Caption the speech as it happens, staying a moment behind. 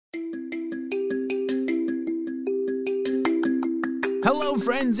Hello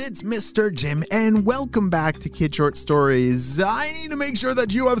friends, it's Mr. Jim and welcome back to Kid Short Stories. I need to make sure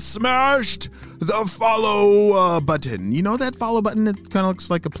that you have smashed the follow button. You know that follow button? It kind of looks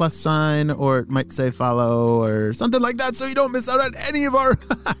like a plus sign, or it might say follow or something like that, so you don't miss out on any of our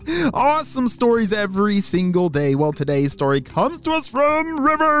awesome stories every single day. Well, today's story comes to us from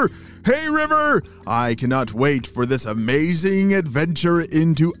River. Hey River, I cannot wait for this amazing adventure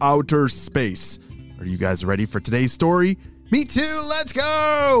into outer space. Are you guys ready for today's story? Me too, let's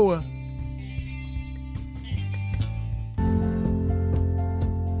go!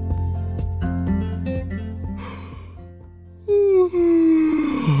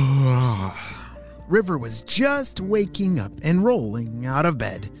 River was just waking up and rolling out of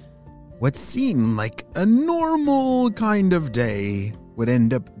bed. What seemed like a normal kind of day would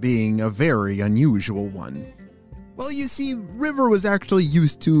end up being a very unusual one. Well, you see, River was actually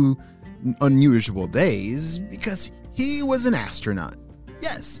used to unusual days because he was an astronaut.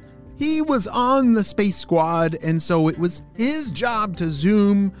 Yes, he was on the space squad, and so it was his job to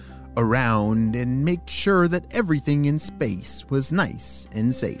zoom around and make sure that everything in space was nice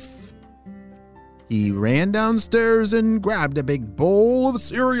and safe. He ran downstairs and grabbed a big bowl of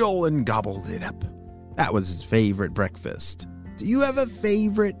cereal and gobbled it up. That was his favorite breakfast. Do you have a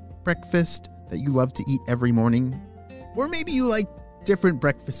favorite breakfast that you love to eat every morning? Or maybe you like different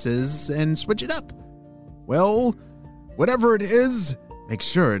breakfasts and switch it up? Well, whatever it is, make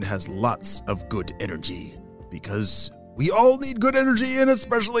sure it has lots of good energy, because we all need good energy, and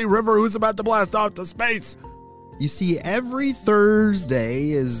especially River, who's about to blast off to space. You see, every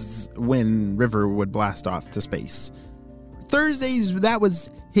Thursday is when River would blast off to space. Thursdays, that was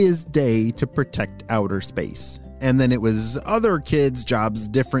his day to protect outer space. And then it was other kids' jobs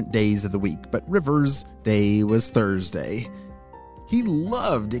different days of the week, but River's day was Thursday. He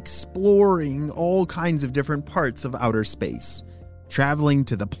loved exploring all kinds of different parts of outer space, traveling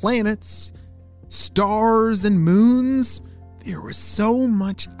to the planets, stars, and moons. There was so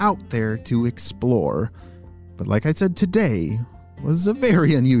much out there to explore. But like I said, today was a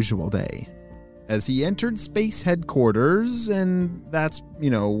very unusual day. As he entered space headquarters, and that's,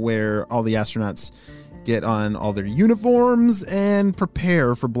 where all the astronauts get on all their uniforms and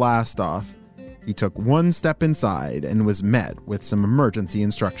prepare for blastoff, he took one step inside and was met with some emergency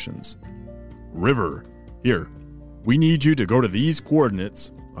instructions. River, here, we need you to go to these coordinates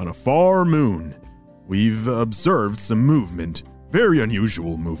on a far moon. We've observed some movement, very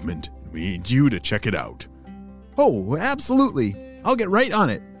unusual movement. We need you to check it out. Oh, absolutely. I'll get right on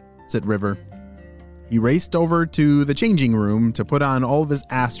it, said River. He raced over to the changing room to put on all of his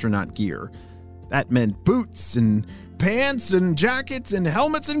astronaut gear. That meant boots and pants and jackets and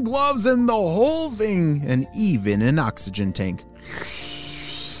helmets and gloves and the whole thing, and even an oxygen tank.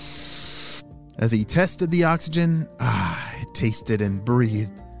 As he tested the oxygen, it tasted and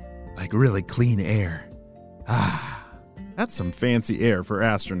breathed like really clean air. That's some fancy air for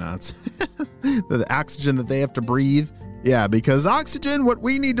astronauts. The oxygen that they have to breathe. Yeah, because oxygen, what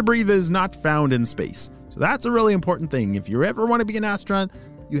we need to breathe, is not found in space. So that's a really important thing. If you ever want to be an astronaut,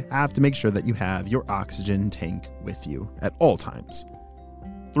 you have to make sure that you have your oxygen tank with you at all times.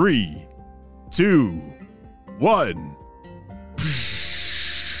 3, 2, 1.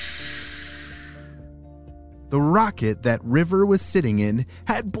 The rocket that River was sitting in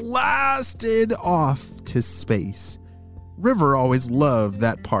had blasted off to space. River always loved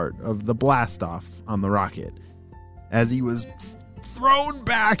that part of the blast off on the rocket, as he was thrown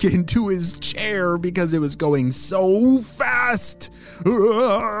back into his chair because it was going so fast.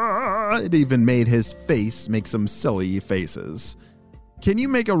 It even made his face make some silly faces. Can you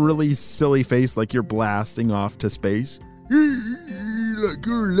make a really silly face like you're blasting off to space? Like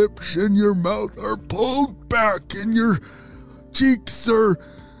your lips and your mouth are pulled back and your cheeks are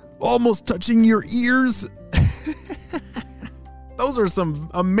almost touching your ears. Those are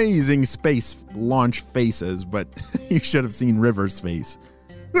some amazing space launch faces, but you should have seen River's face.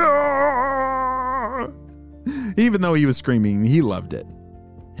 Even though he was screaming, he loved it.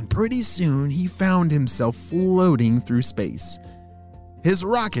 And pretty soon he found himself floating through space. His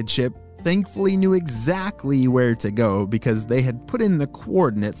rocket ship thankfully knew exactly where to go because they had put in the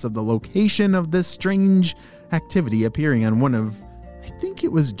coordinates of the location of this strange activity appearing on one of, I think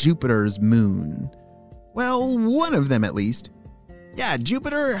it was Jupiter's moon. Well, one of them at least. Yeah,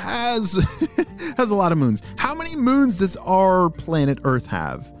 Jupiter has a lot of moons. How many moons does our planet Earth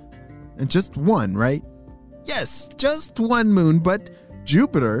have? And just one, right? Yes, just one moon, but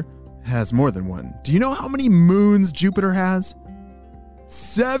Jupiter has more than one. Do you know how many moons Jupiter has?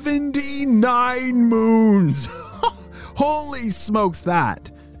 79 moons! Holy smokes,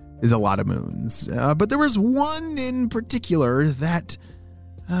 that is a lot of moons. But there was one in particular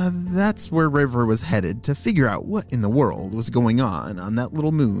that's where River was headed to figure out what in the world was going on that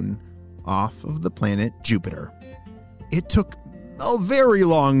little moon off of the planet Jupiter. It took a very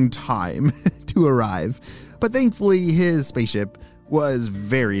long time to arrive, but thankfully his spaceship was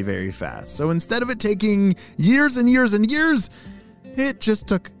very, very fast. So instead of it taking years and years and years, it just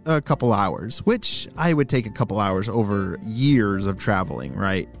took a couple hours, which I would take a couple hours over years of traveling,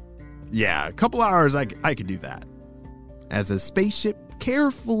 right? Yeah, a couple hours, I could do that. As the spaceship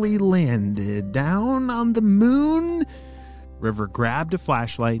carefully landed down on the moon, River grabbed a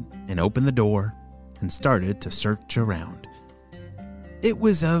flashlight and opened the door and started to search around. It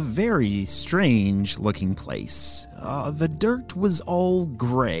was a very strange looking place. The dirt was all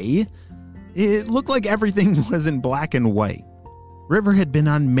gray. It looked like everything was in black and white. River had been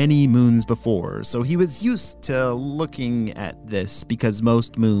on many moons before, so he was used to looking at this because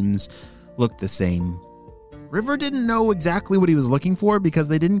most moons looked the same. River didn't know exactly what he was looking for because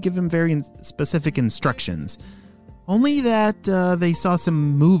they didn't give him very specific instructions. Only that they saw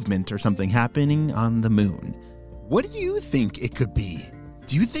some movement or something happening on the moon. What do you think it could be?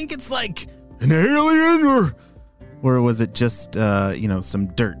 Do you think it's like an alien or was it just, some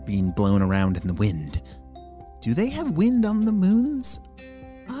dirt being blown around in the wind? Do they have wind on the moons?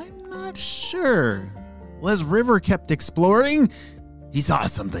 I'm not sure. Well, as River kept exploring, he saw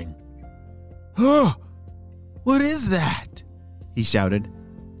something. Oh, what is that? He shouted.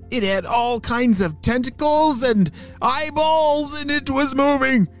 It had all kinds of tentacles and eyeballs, and it was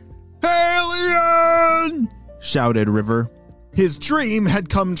moving. Alien! Shouted River. His dream had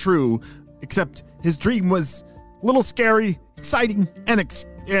come true, except his dream was a little scary, exciting,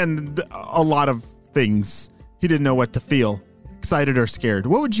 and a lot of things. He didn't know what to feel, excited or scared.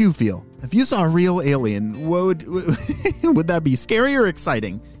 What would you feel? If you saw a real alien, would that be scary or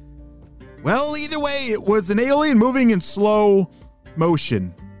exciting? Well, either way, it was an alien moving in slow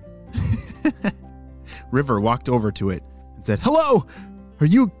motion. River walked over to it and said, "Hello, are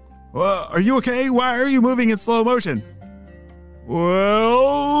you okay? Why are you moving in slow motion?"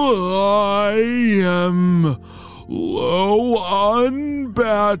 "Well, I am low on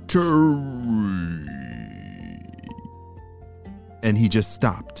battery." And he just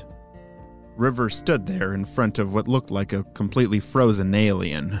stopped. River stood there in front of what looked like a completely frozen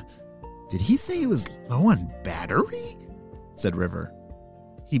alien. "Did he say he was low on battery?" said River.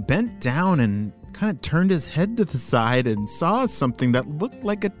 He bent down and kind of turned his head to the side and saw something that looked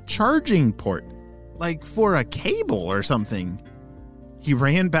like a charging port, like for a cable or something. He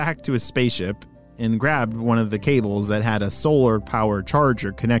ran back to his spaceship and grabbed one of the cables that had a solar power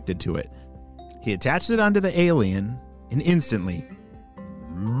charger connected to it. He attached it onto the alien and instantly...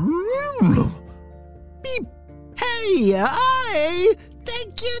 Beep! Hey,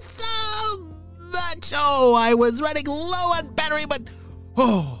 thank you so much! Oh, I was running low on battery, but...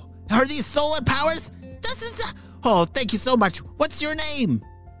 Oh, are these solar powers? This is... Oh, thank you so much. What's your name?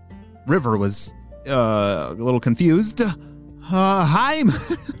 River was a little confused. Hi,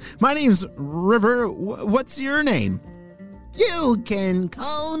 my name's River. What's your name? You can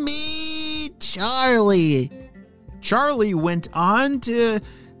call me Charlie. Charlie went on to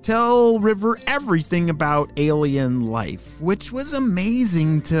tell River everything about alien life, which was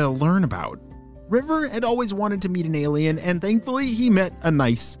amazing to learn about. River had always wanted to meet an alien, and thankfully he met a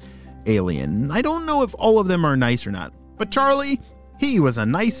nice alien. I don't know if all of them are nice or not, but Charlie, he was a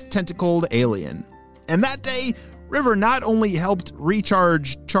nice tentacled alien. And that day, River not only helped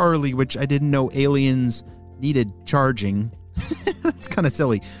recharge Charlie, which I didn't know aliens needed charging. That's kind of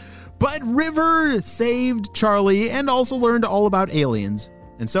silly. But River saved Charlie and also learned all about aliens.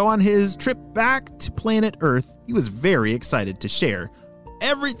 And so on his trip back to planet Earth, he was very excited to share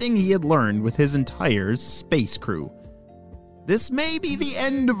everything he had learned with his entire space crew. This may be the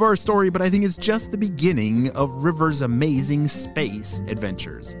end of our story, but I think it's just the beginning of River's amazing space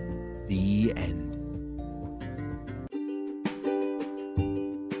adventures. The end.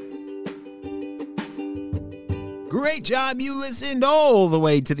 Great job, you listened all the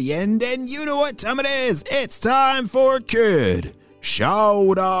way to the end, and you know what time it is. It's time for Kid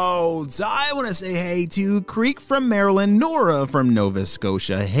Shoutouts. I want to say hey to Creek from Maryland, Nora from Nova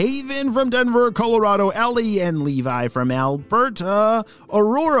Scotia, Haven from Denver, Colorado, Ellie and Levi from Alberta,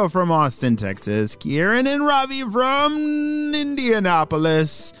 Aurora from Austin, Texas, Kieran and Ravi from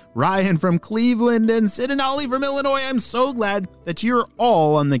Indianapolis, Ryan from Cleveland, and Sid and Ollie from Illinois. I'm so glad that you're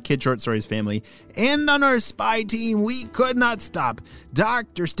all on the Kid Short Stories family. And on our spy team, we could not stop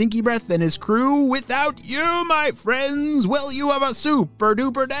Dr. Stinky Breath and his crew. Without you, my friends, will you have a super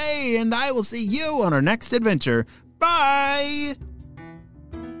duper day? And I will see you on our next adventure. Bye!